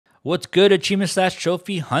What's good, achievement slash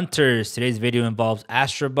trophy hunters? Today's video involves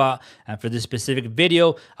Astro, and for this specific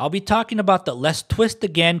video, I'll be talking about the Let's Twist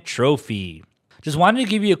Again trophy. Just wanted to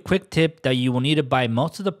give you a quick tip that you will need to buy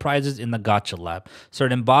most of the prizes in the gacha lab.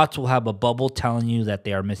 Certain bots will have a bubble telling you that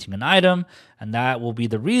they are missing an item, and that will be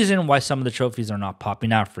the reason why some of the trophies are not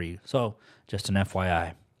popping out for you. So, just an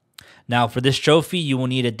FYI. Now, for this trophy, you will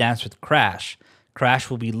need to dance with Crash. Crash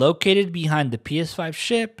will be located behind the PS5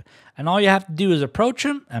 ship, and all you have to do is approach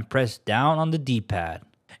him and press down on the D-pad.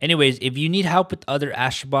 Anyways, if you need help with other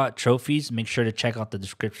Astrobot trophies, make sure to check out the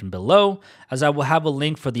description below, as I will have a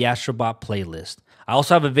link for the Astrobot playlist. I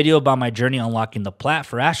also have a video about my journey unlocking the plat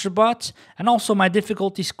for Astrobots, and also my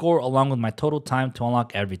difficulty score along with my total time to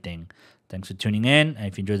unlock everything. Thanks for tuning in, and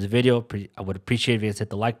if you enjoyed the video, I would appreciate if you guys hit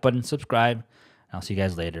the like button, subscribe, and I'll see you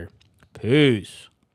guys later. Peace.